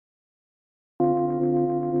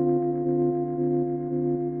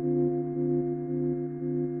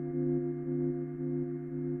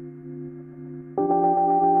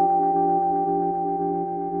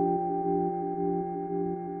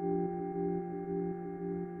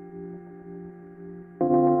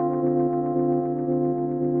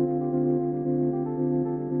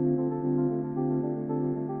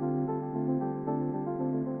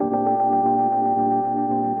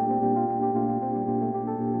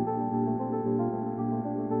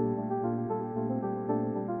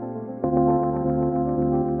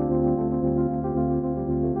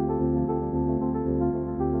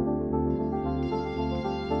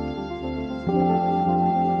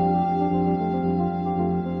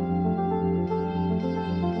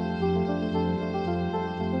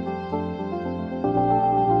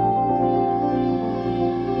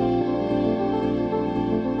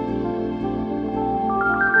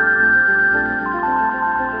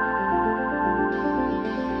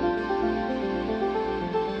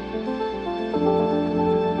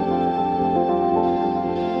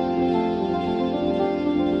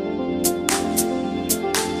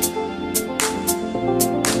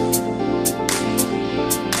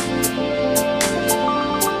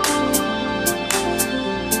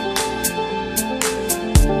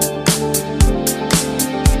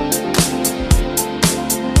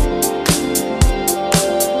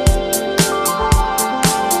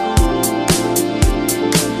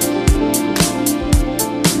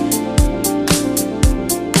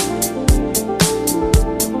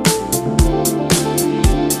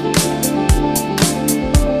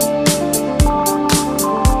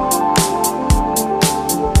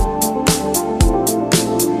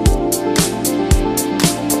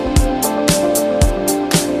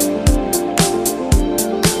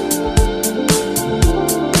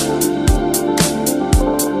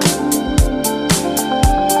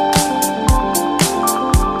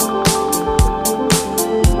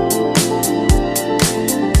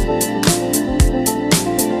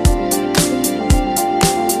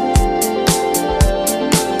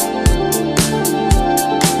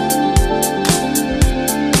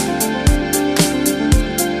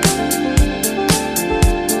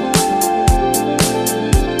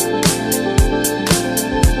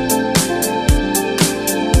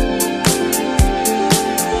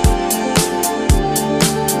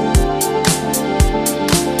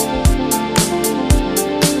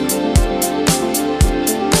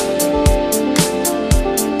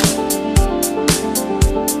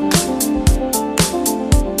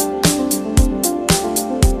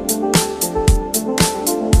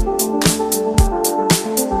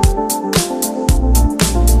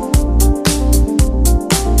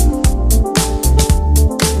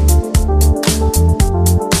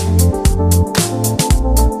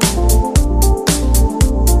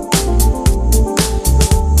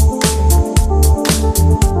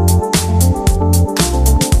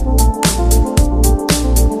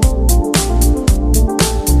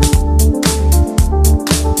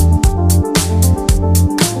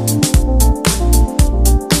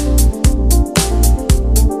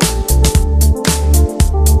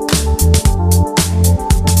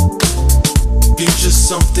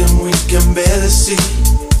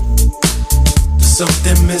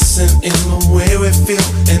feel,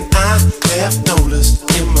 and I have noticed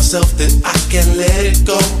in myself that I can't let it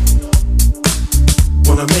go.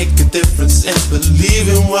 Wanna make a difference and believe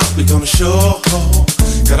in what we're gonna show.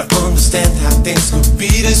 Gotta understand how things could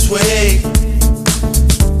be this way.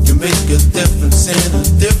 You make a difference in a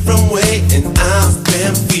different way, and I've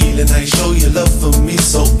been feeling how you show your love for me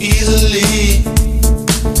so easily.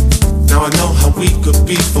 Now I know how we could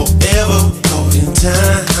be forever caught in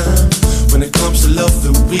time. When it comes to love,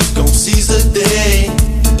 then we gon' seize the day.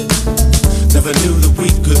 Never knew that we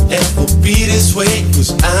could ever be this way,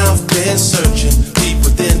 'cause I've been searching deep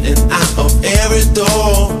within and out of every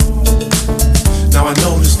door. Now I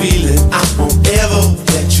know this feeling, I won't ever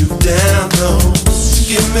let you down, no.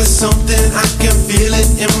 Give me something, I can feel it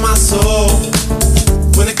in my soul.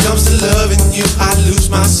 When it comes to loving you, I lose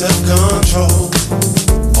my self-control.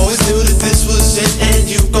 Always knew that this was it and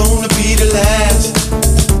you gonna be the last.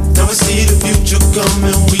 Now we see the future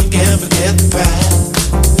coming, we can't forget the past.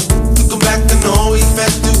 Looking back, I know we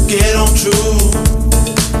had to get on true.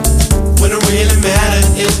 When it really mattered,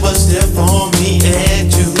 it was there for me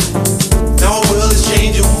and you. Now our world is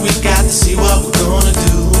changing, we got to see what we're gonna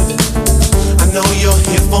do. I know you're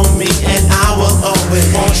here for me and I will always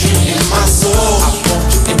want you in my soul. I want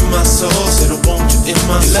you in my soul, said I want you in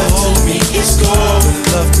my soul. Love to me is gold,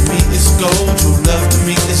 love to me is gold. True love to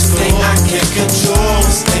me is gold. Thing I can't control,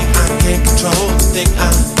 this thing I can't control, the thing I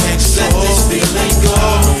can't control. Let this feeling go,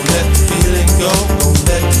 don't let the feeling go, don't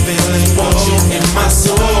let the feeling go. Want you in my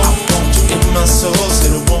soul, I want you in my soul,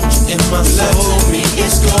 said I want you in my soul. Love to me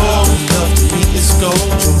is gold, love to me is gold.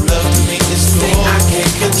 True love to me is gold. Thing I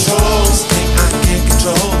can't control, this thing I can't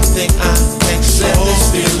control, the thing I can't control. Let this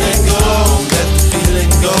feeling go, let the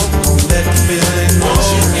feeling go, let the feeling go. Want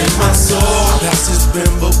you in my soul. Past has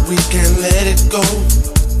been, but we can't let it go.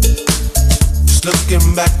 Just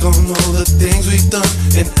looking back on all the things we've done,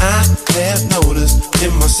 and I have noticed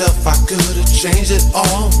in myself I could have changed it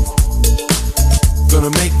all. Gonna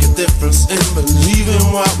make a difference and believe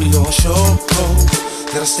in what we all show.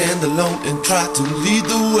 Gotta stand alone and try to lead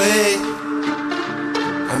the way.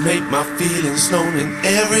 I make my feelings known in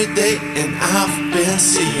every day, and I've been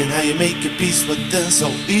seeing how you make your peace with them so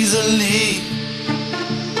easily.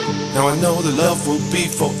 Now I know the love will be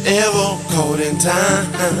forever caught in time.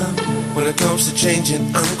 When it comes to changing,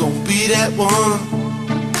 I'm gonna be that one.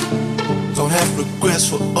 Don't have regrets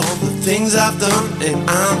for all the things I've done, and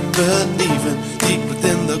I'm believing deep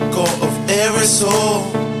within the core of every soul.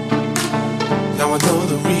 Now I know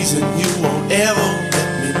the reason you won't ever let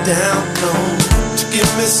me down, no. Give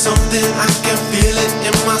me something, I can feel it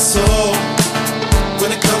in my soul. When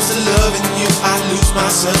it comes to loving you, I lose my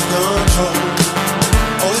self-control.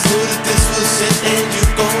 Always knew that this was it and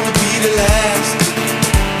you're gonna be the last.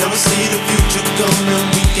 Now we see the future coming,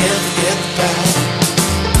 we can't forget the past.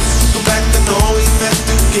 Go back and always have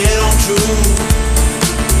to get on true.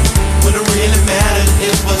 When it really mattered,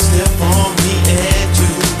 it was there for me and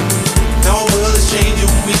you. Now our world is changing,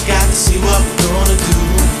 we got to see what we're gonna do.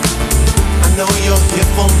 I know you're here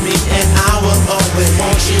for me and I will always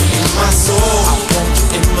want you in my soul. I want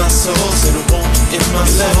you in my soul, said I want you in my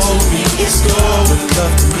soul. Love to me is gold,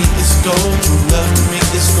 love to me is gold. True love to me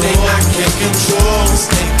is gold. Thing I can't control, this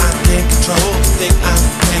thing I can't control, the thing I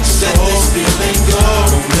can't control. Let this feeling go,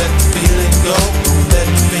 don't let the feeling go, don't let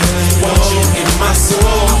the feeling go. Want you in my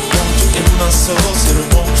soul, I want you in my soul, said I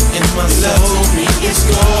want you in my soul. Love to me is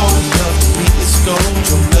gold, love to me is gold.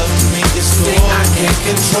 True love to me is gold. Thing I can't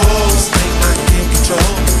control, this thing I can't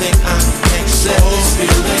control, the thing I can't control. Let this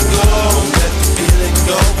feeling go, let the feeling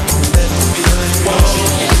go, let the feeling go. Want you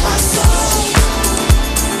in my soul.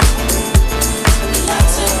 Love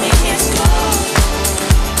to me is gold.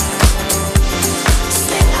 This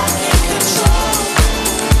thing I can't control.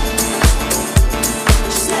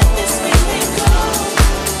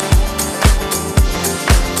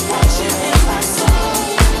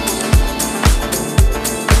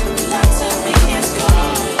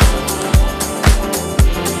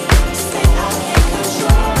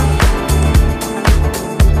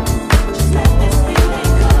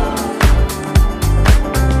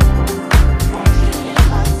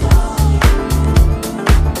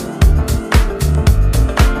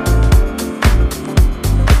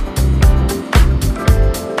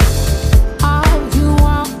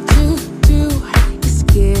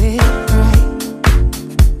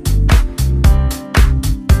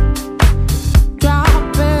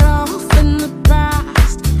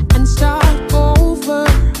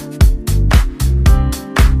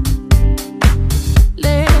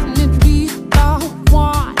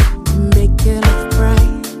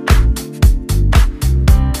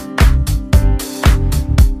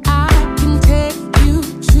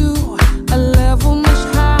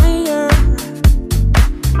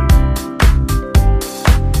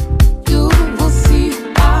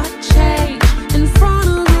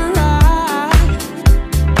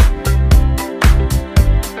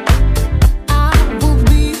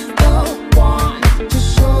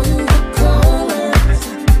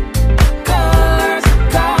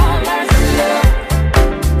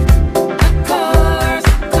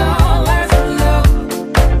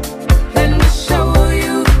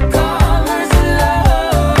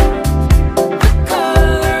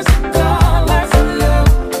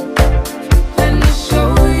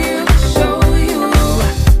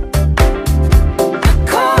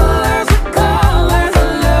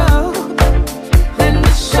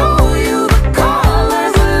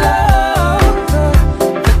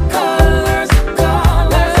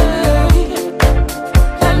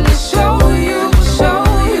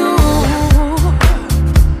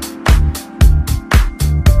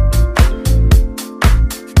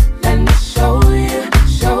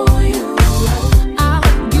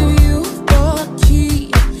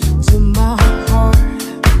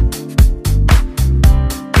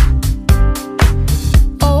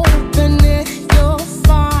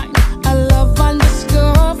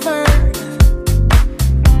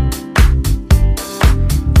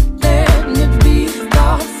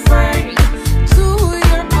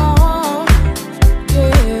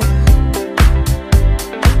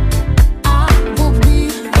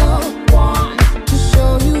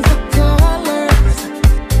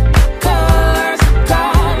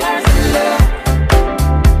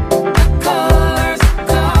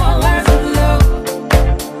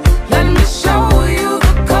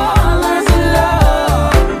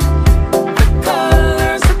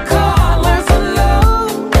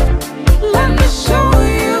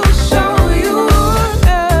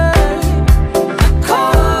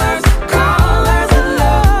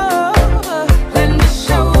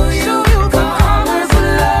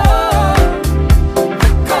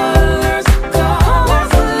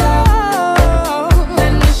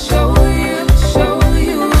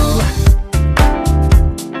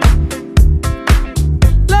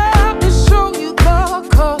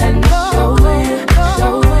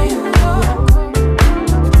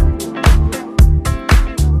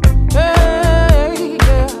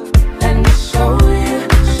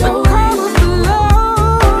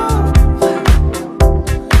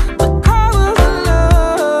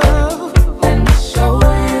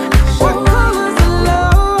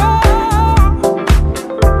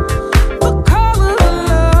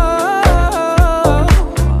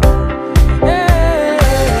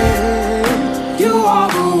 You are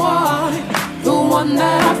the one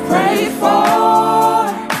that I pray for.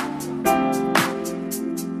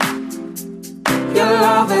 Your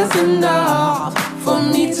love is enough for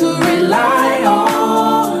me to rely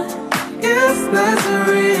on. Yes, that's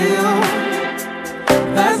real.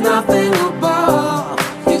 There's nothing above.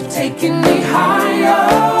 You've taken me higher,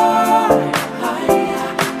 higher,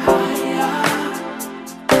 higher.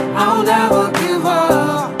 I'll never give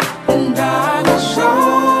up, and I will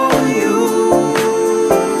show you.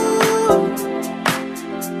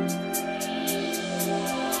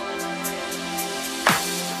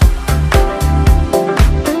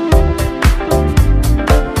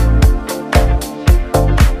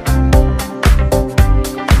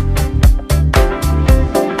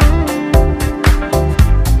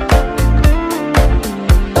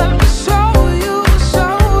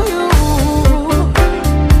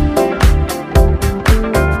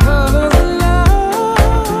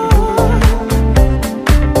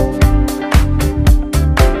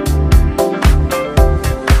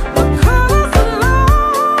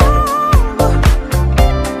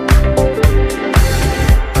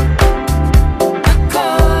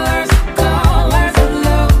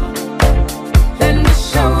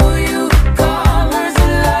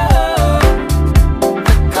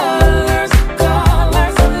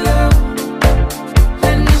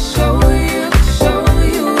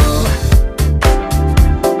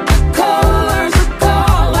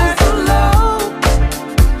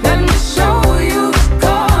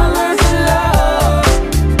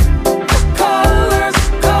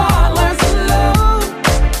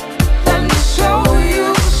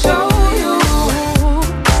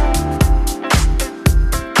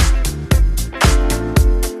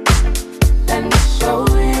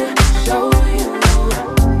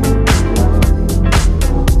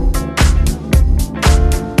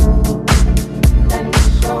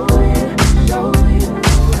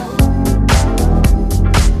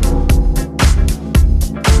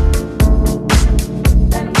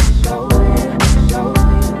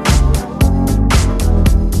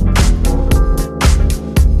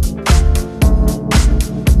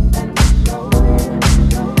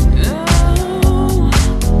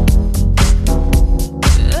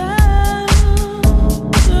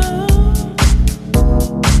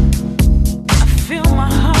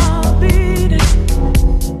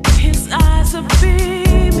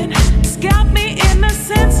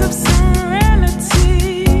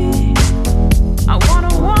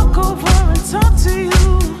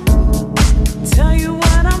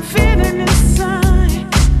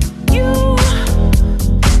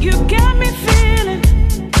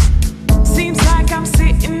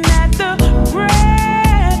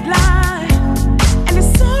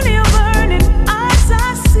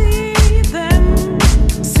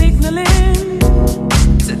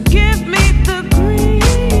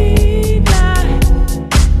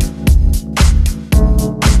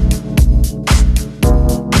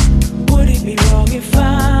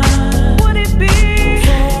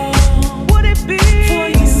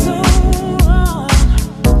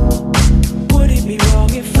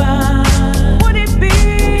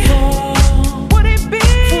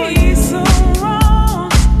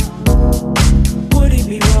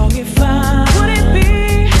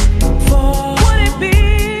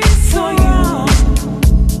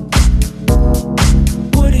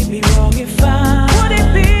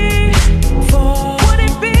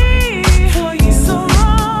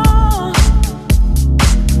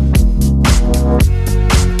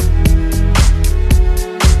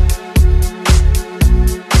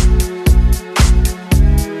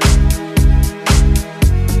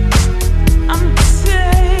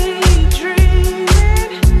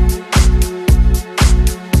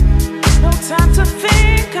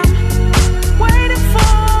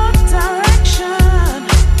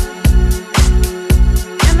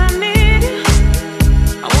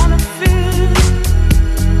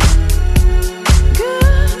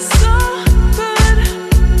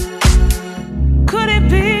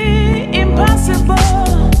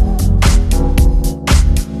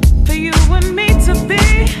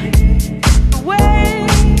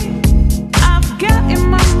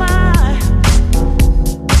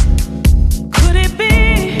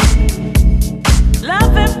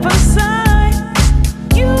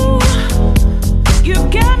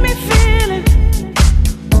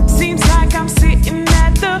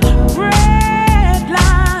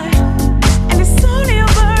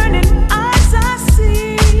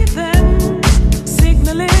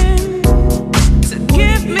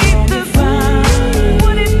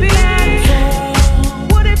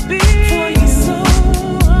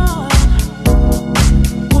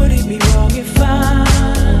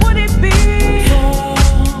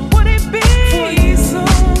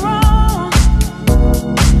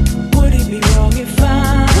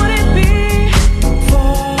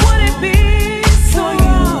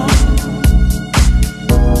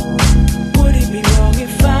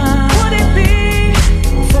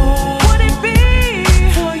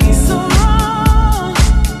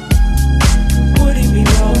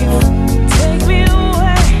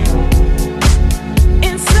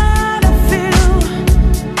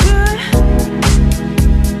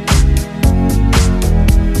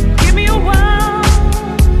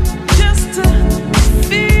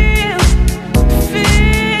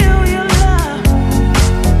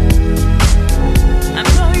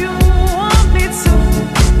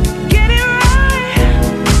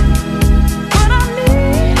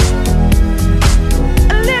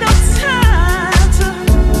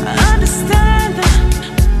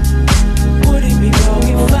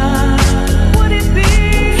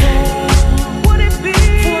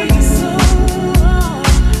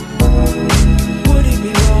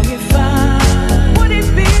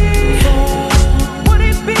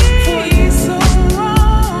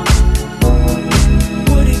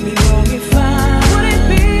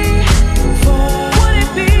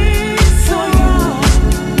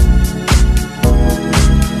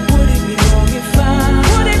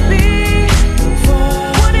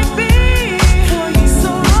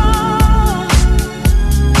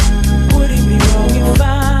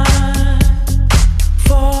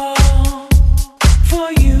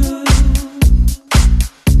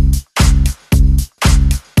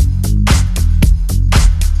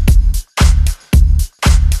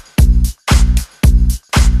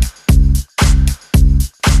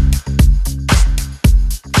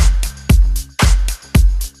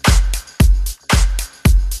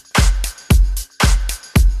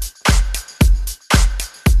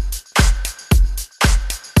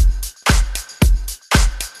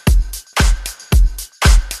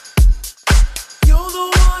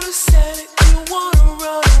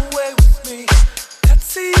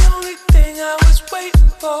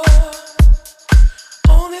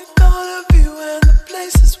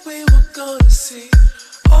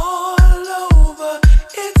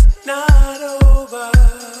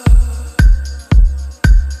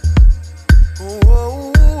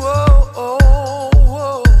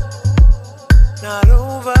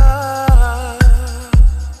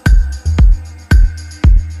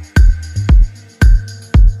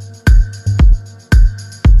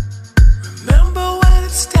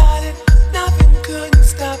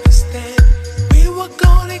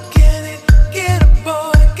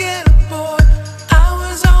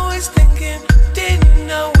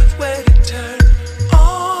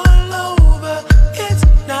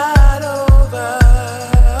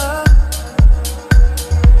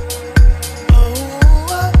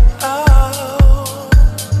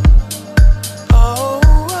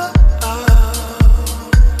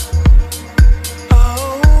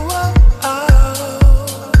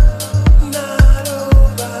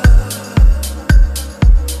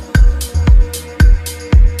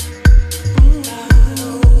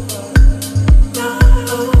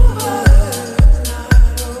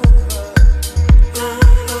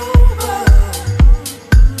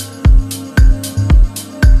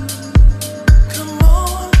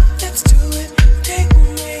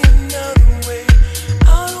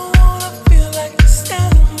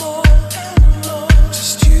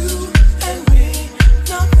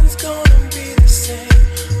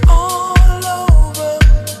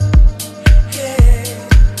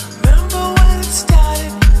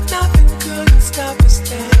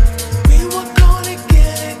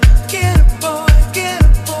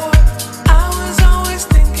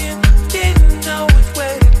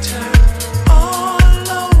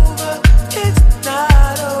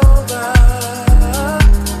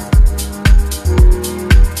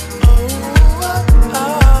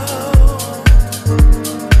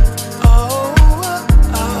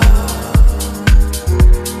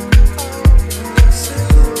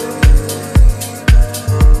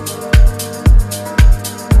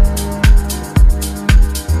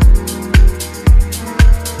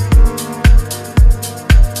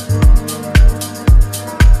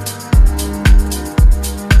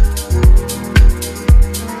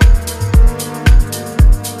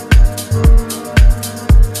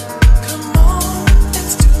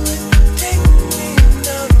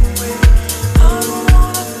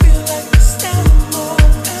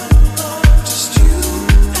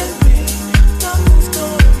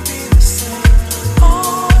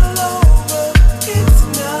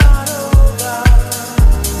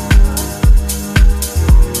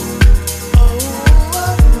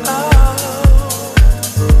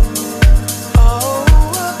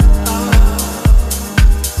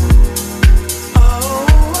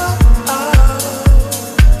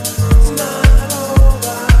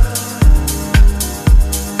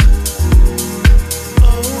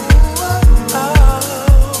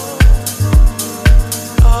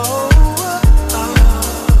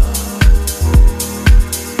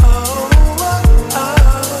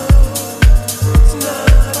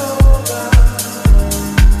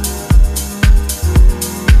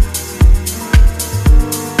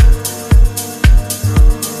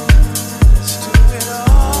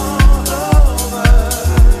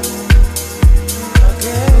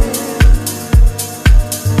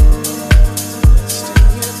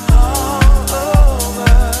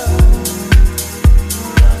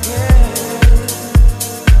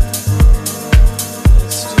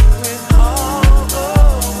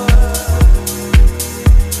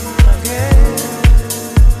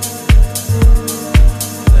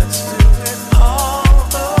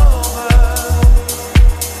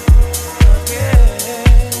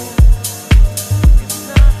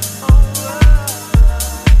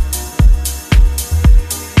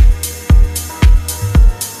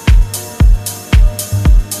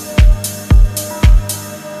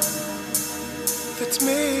 it's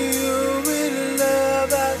me you really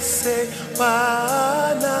love, I say,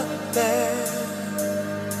 why not there?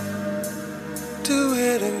 Do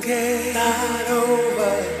it again. Not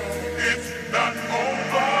over. It's not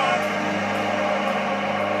over.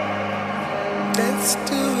 Let's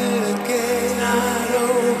do it again. It's not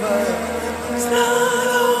over. It's not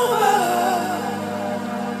over.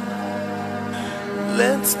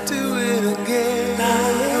 Let's do it again.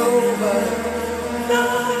 Not over.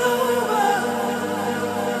 Not over.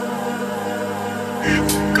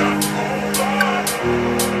 It's not over.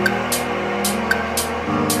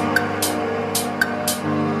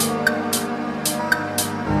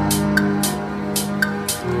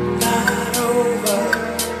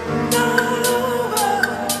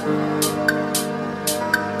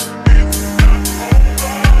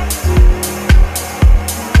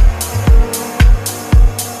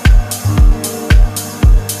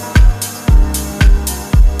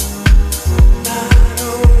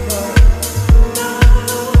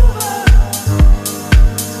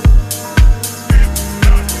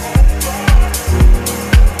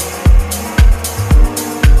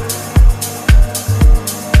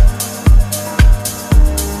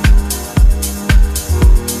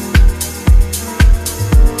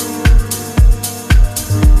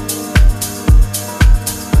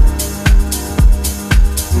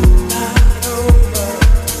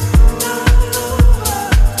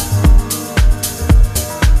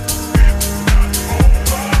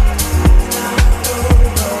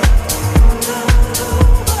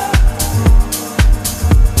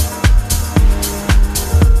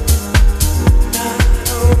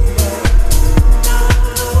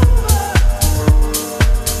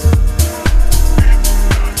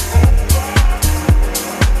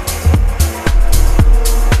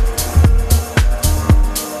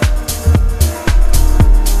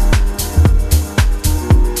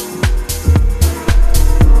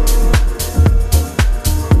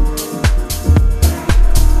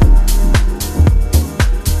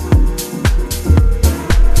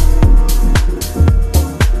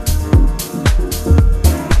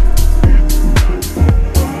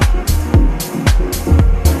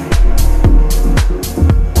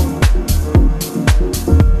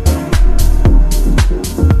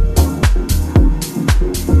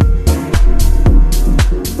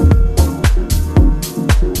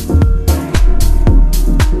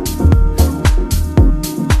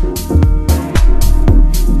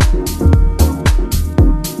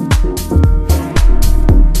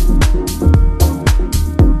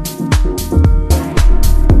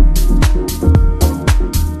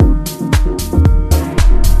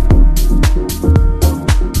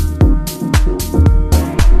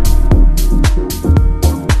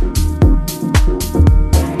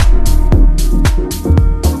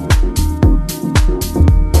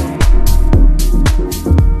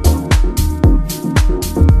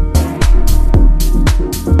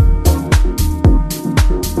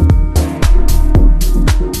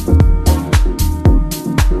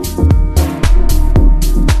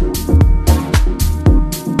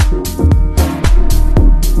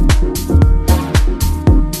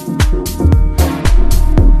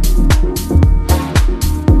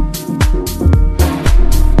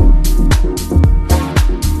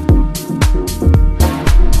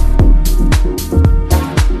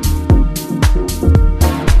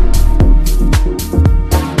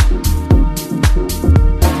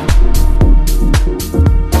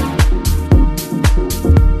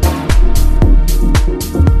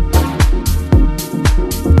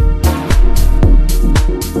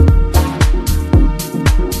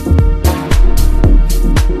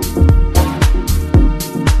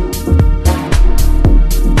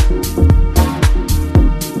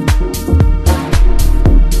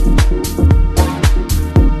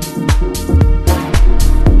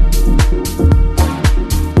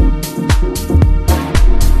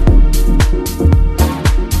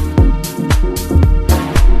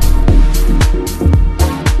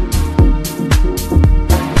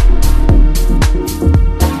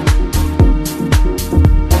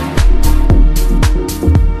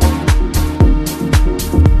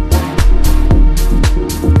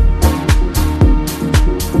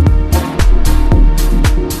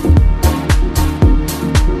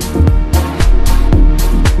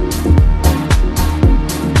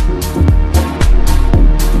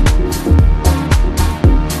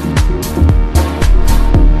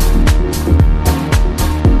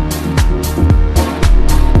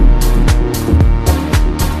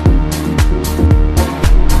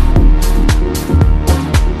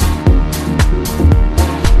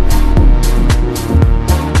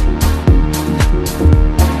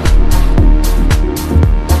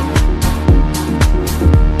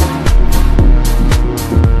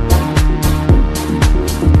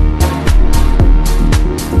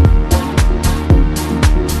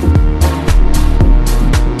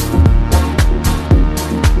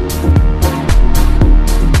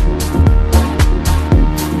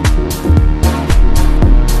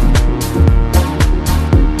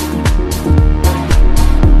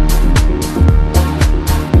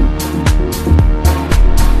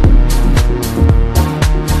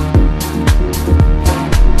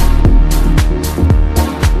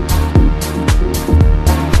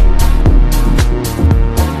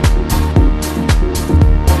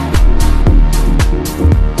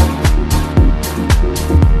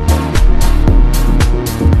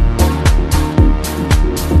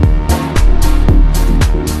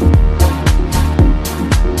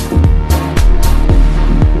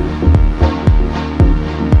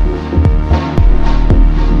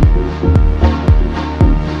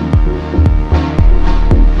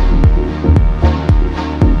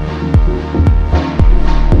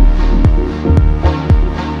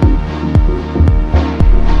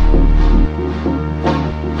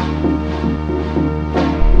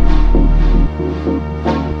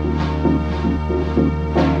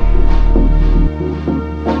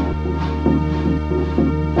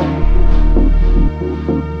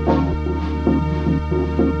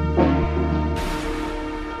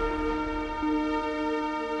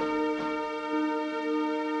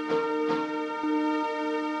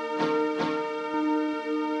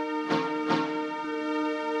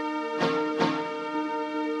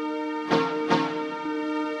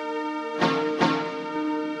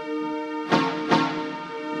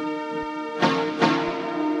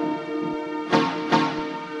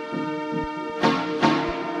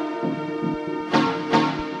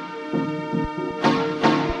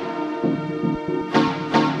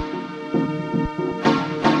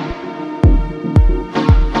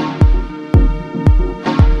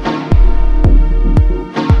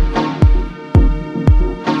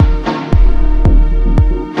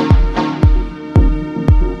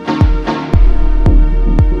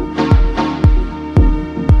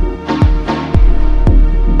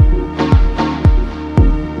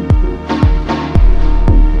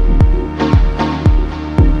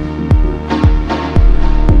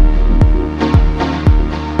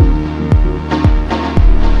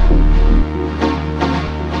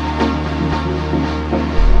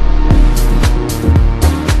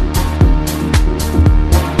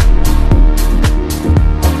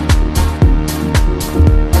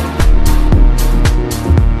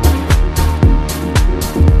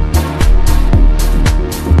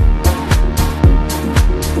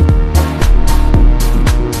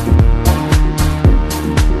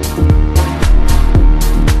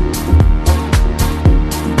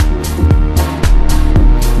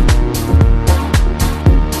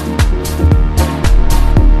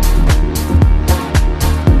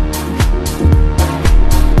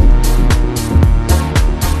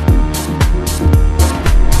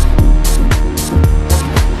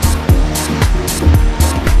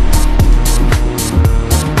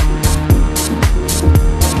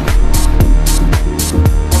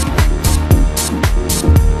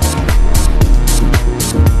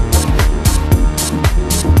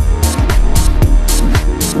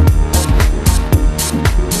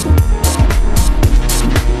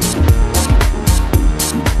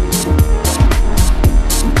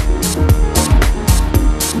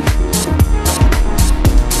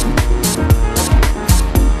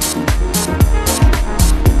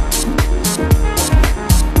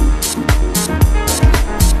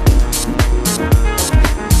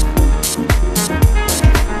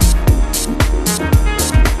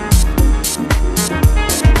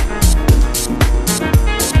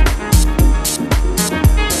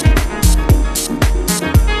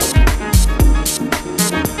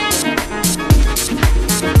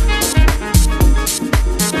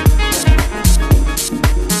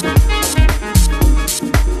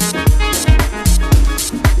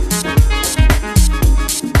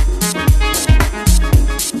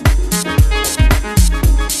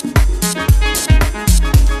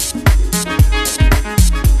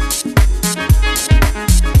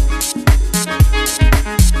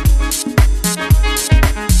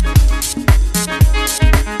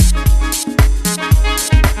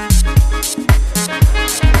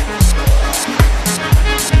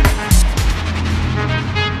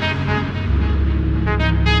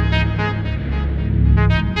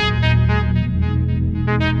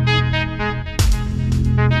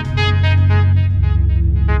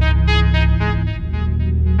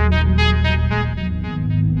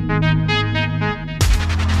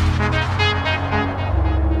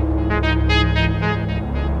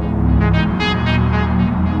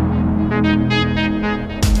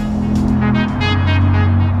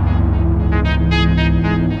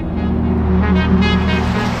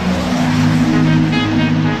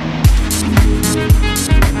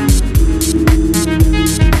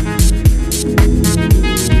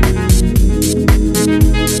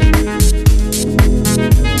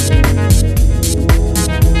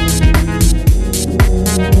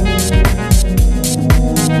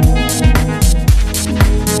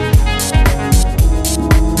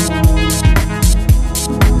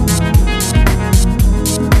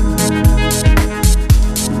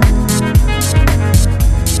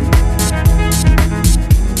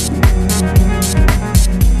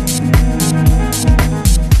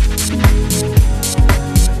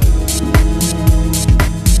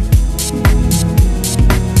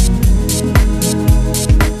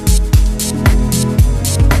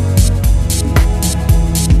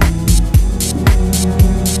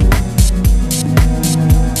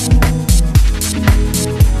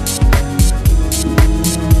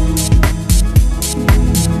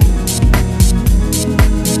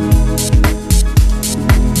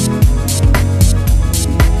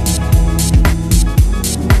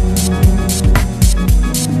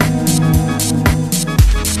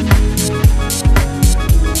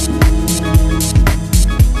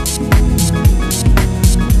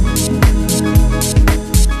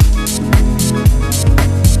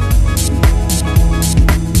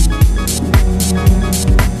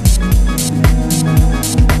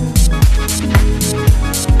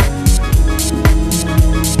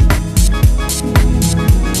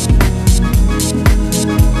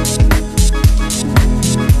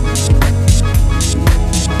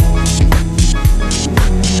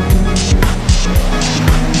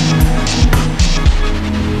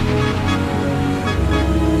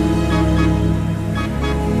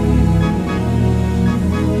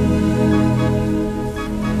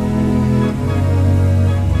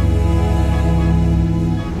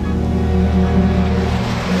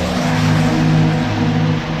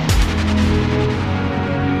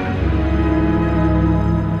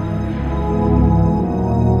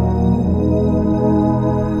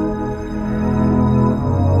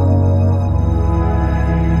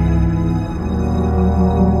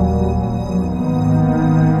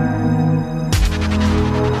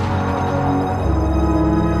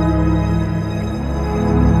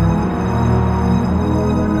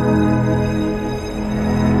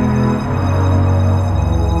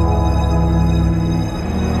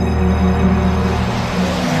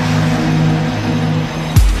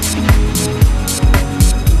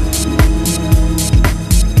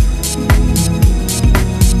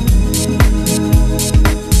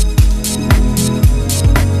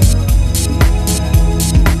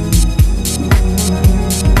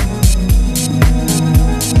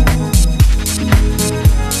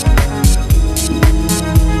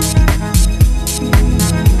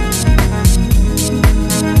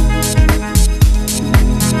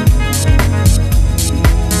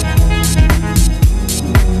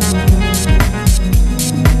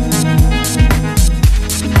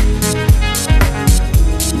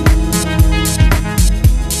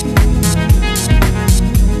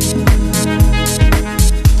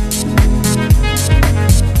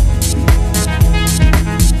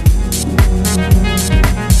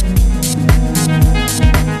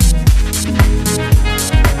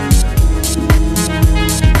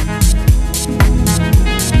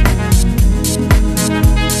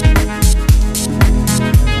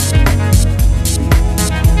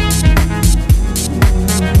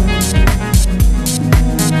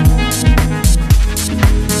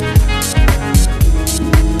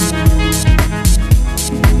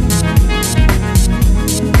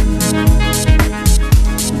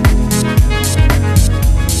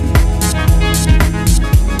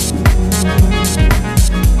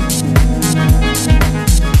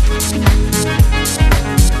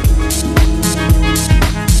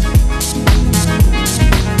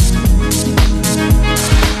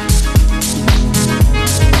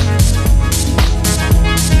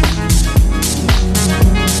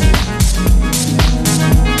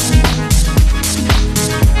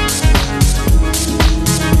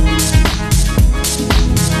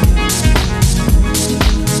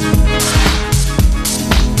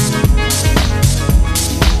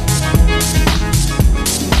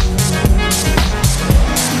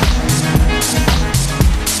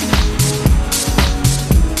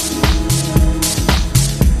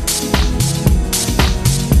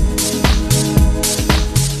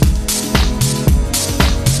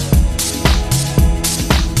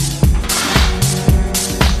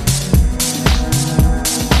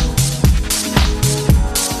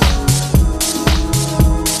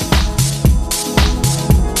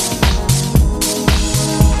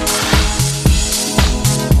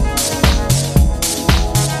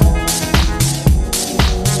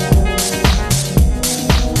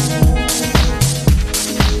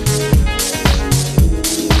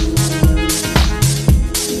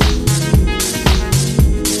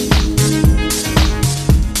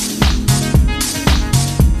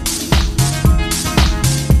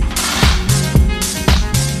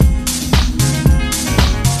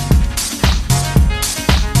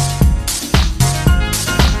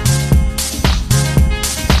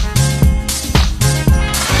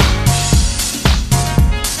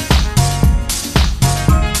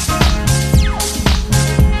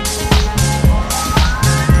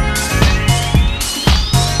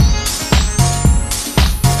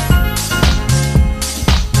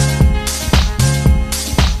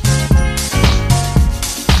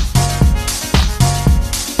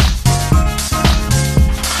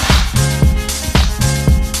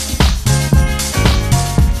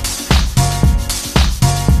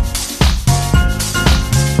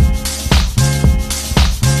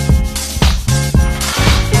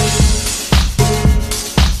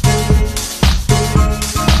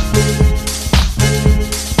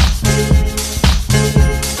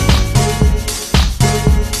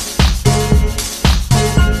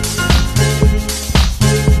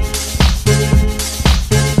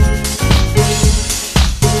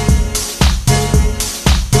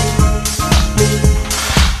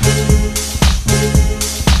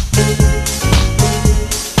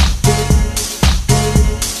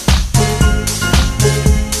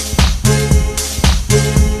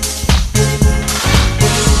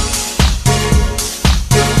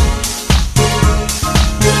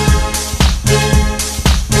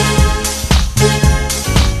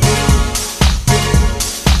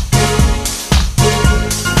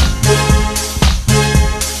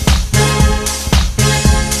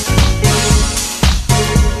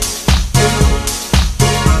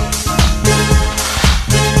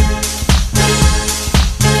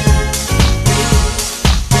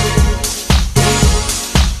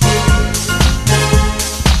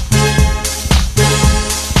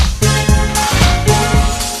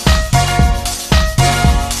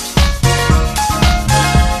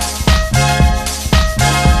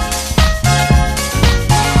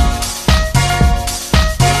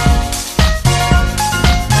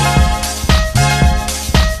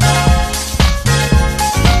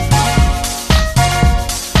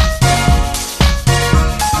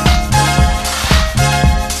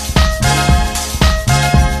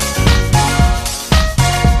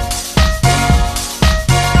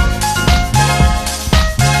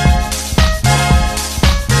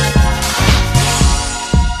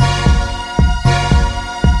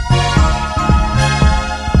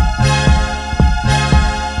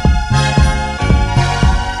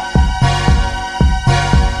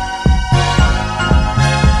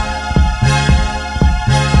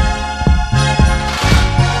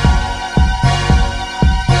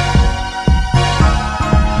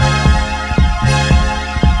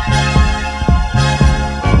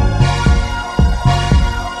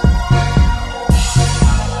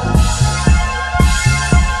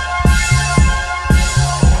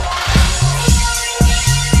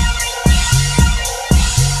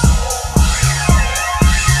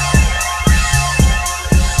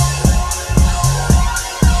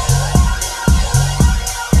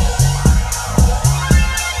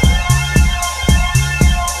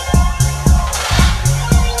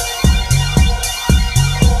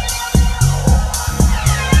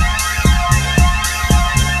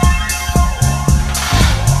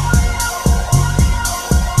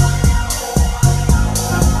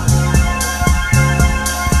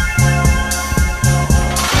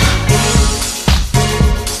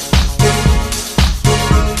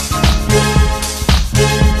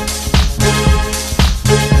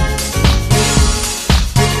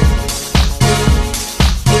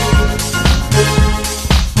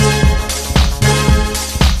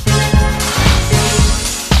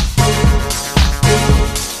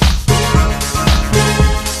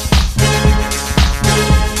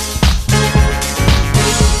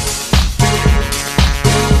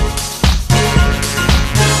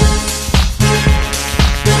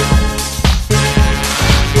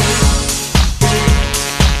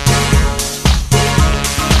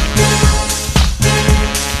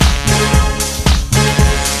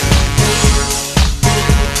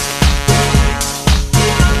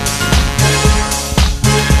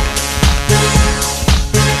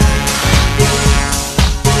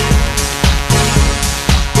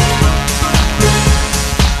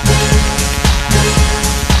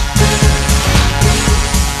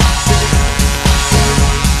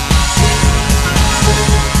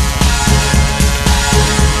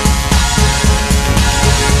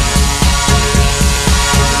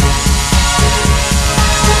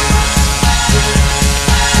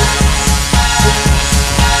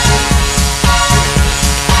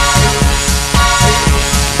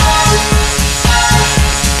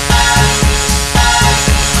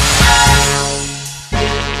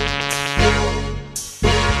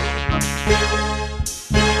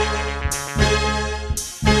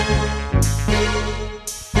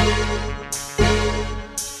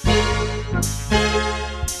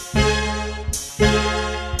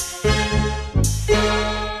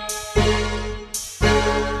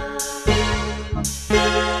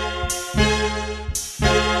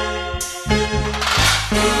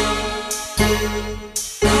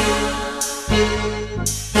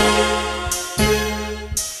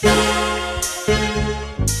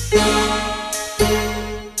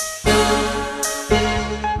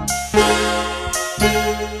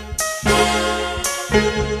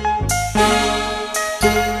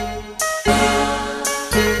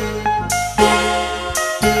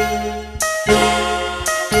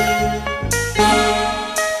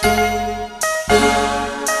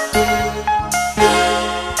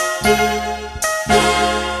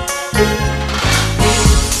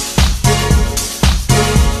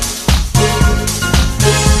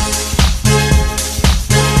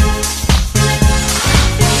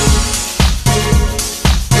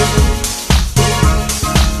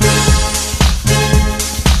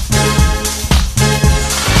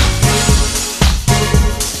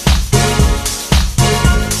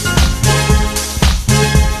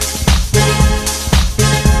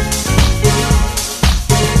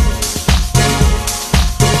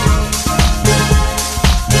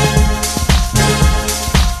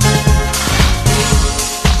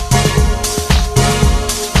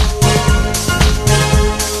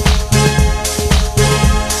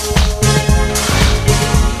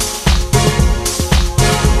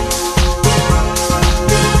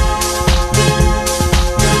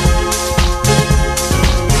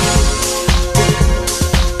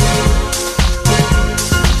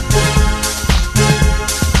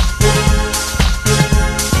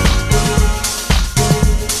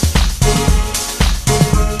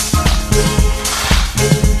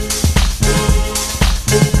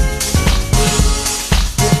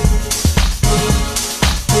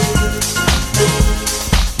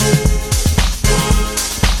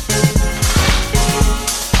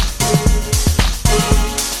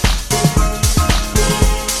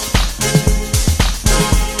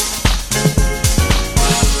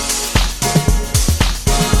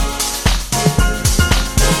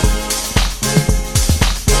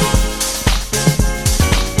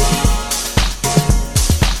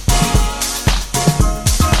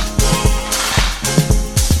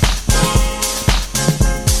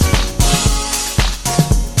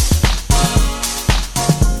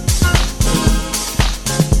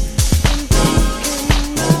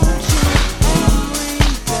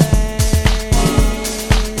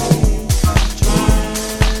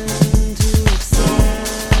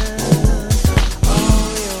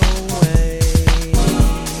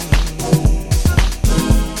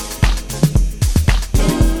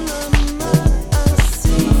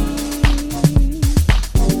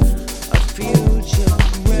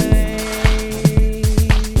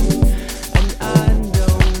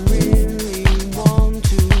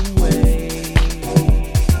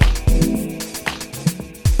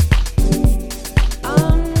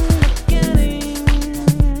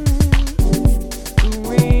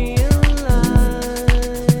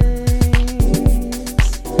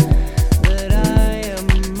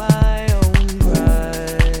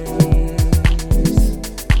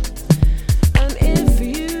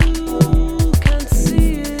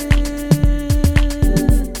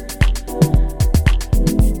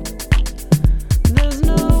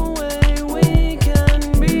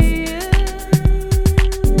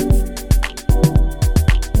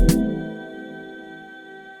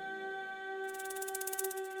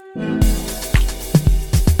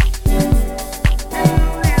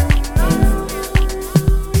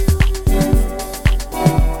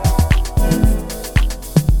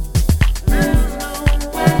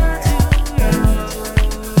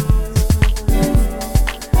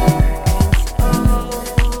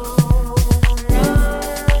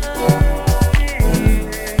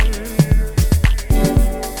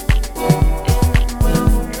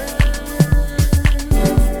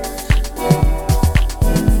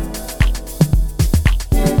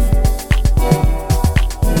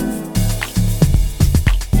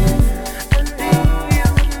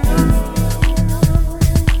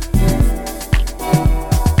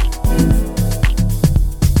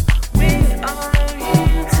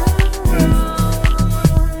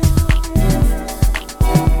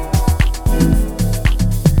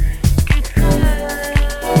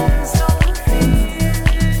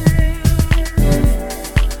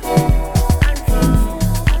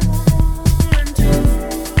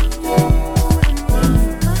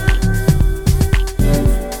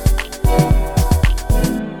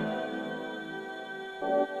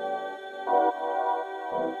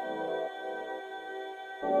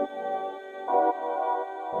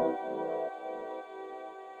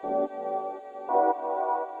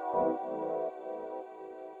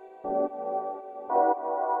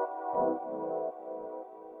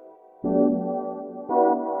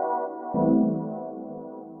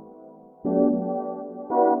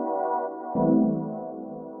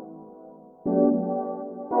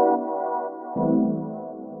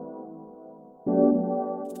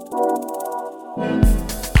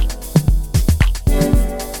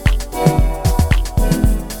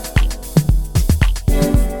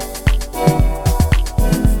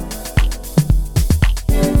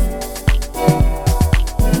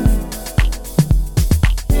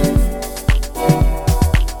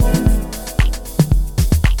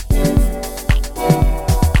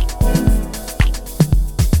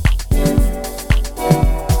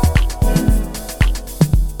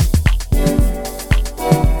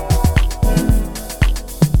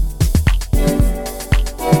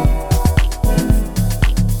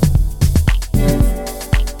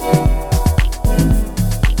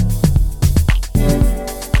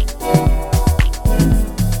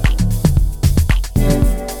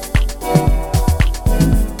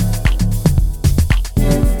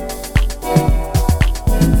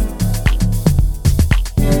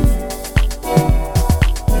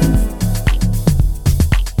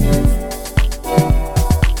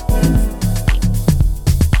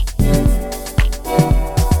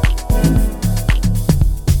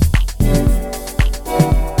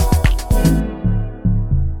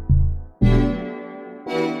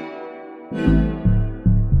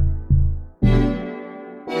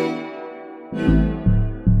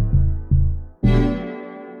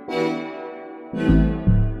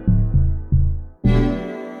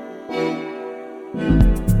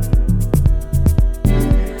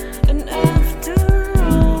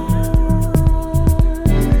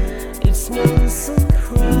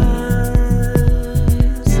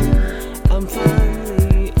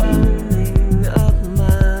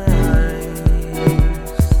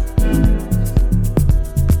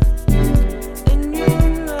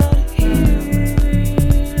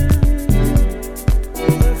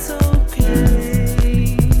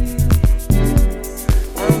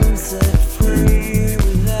 Set free.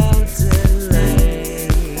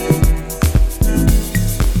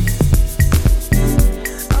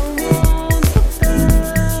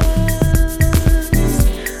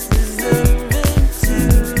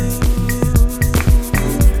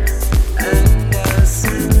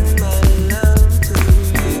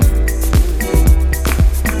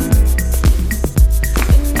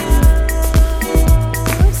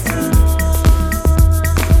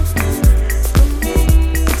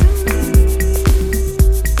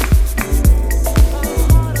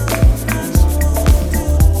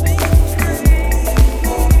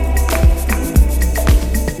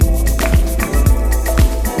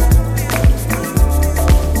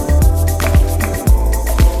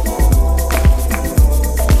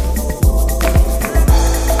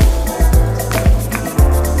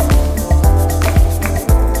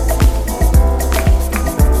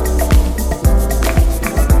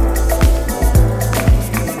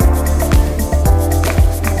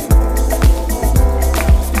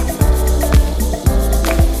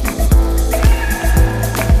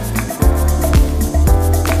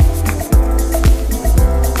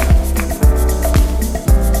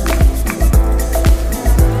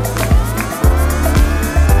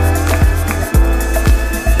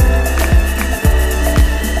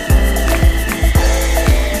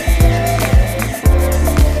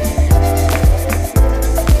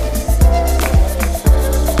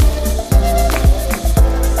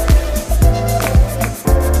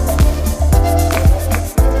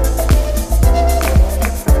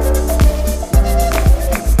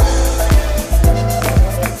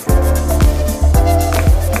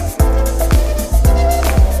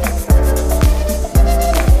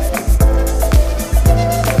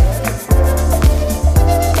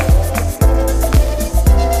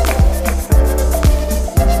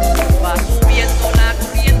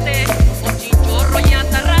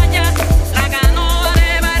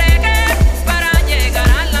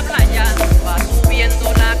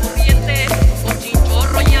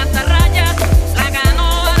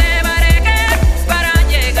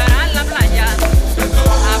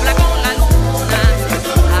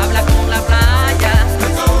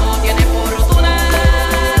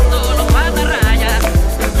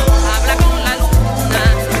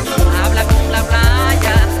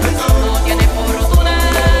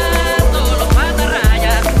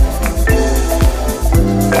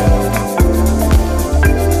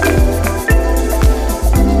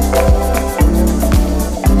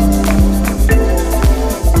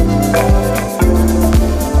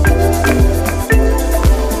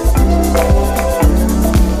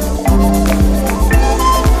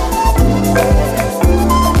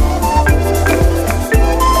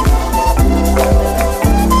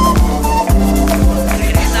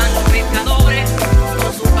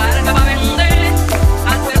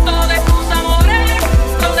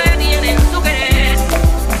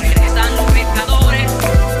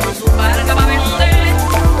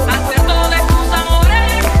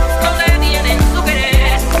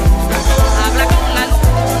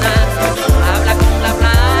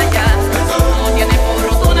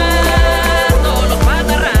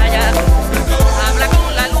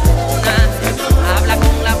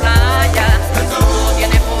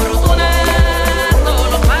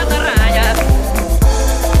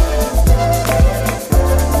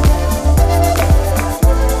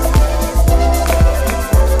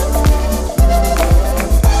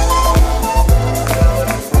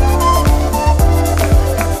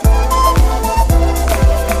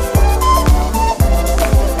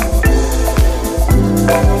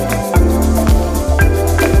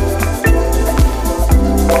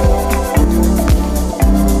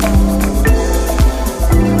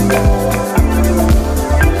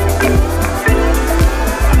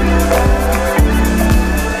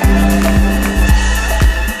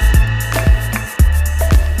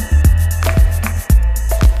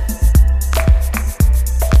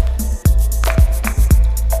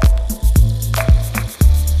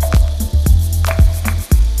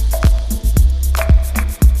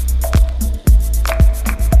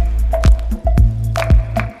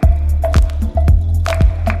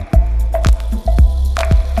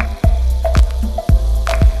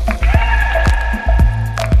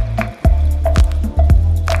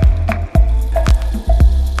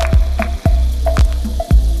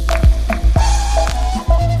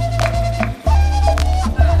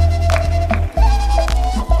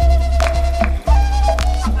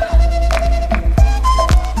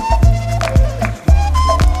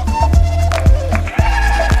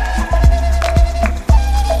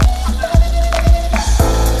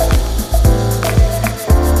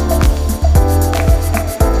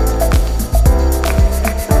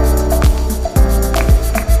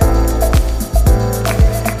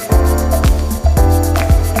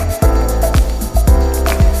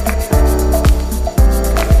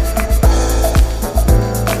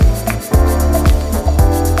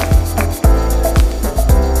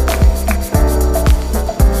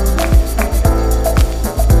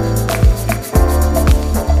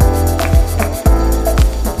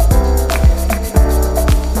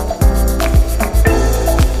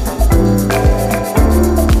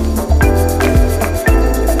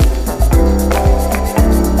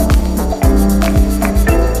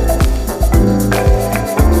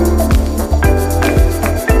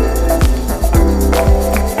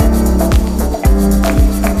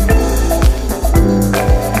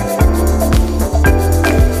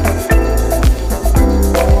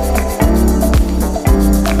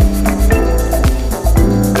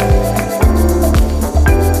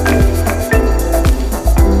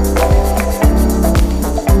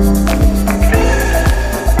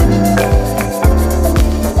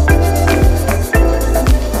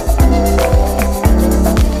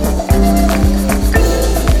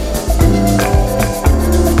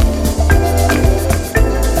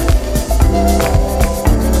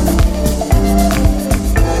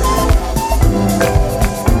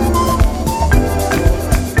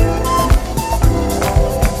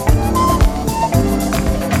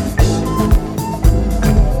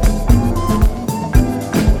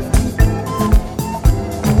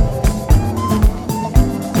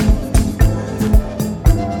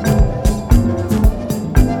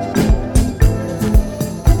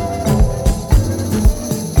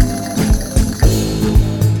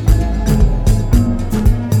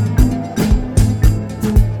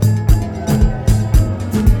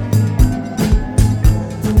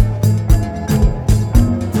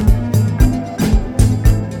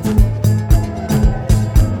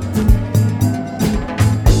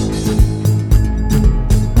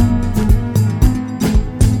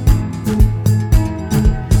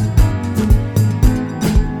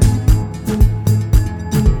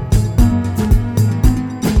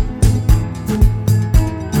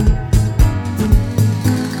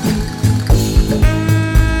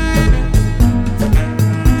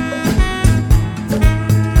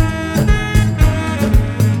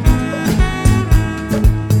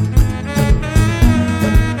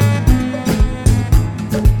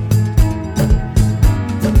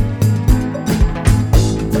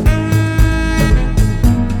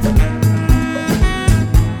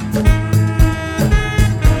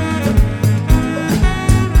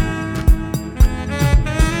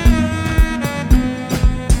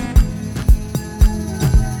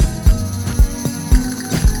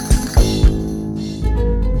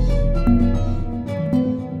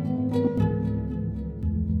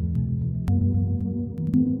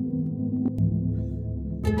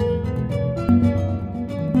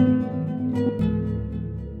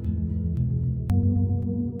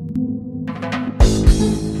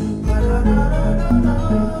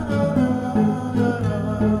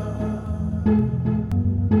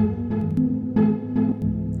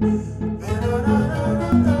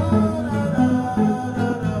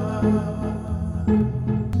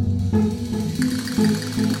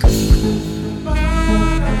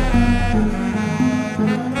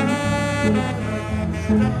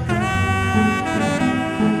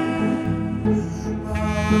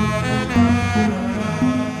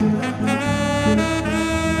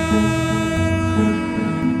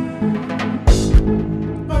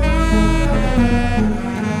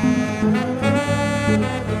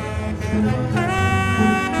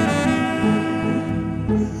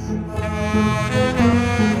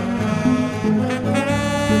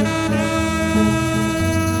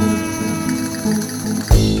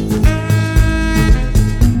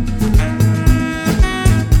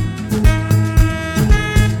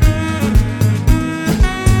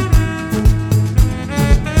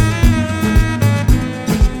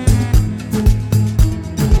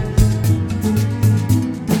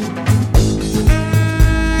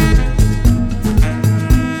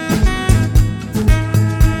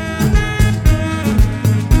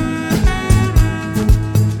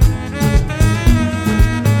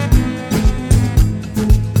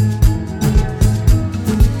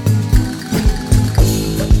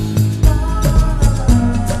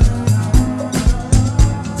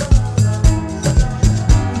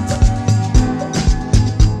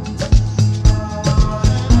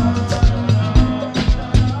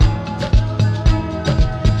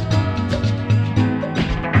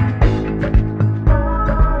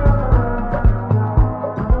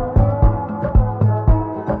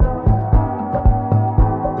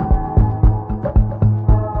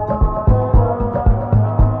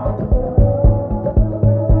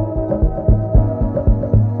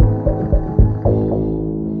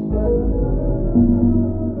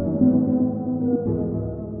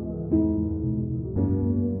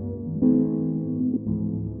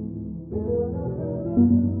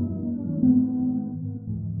 you.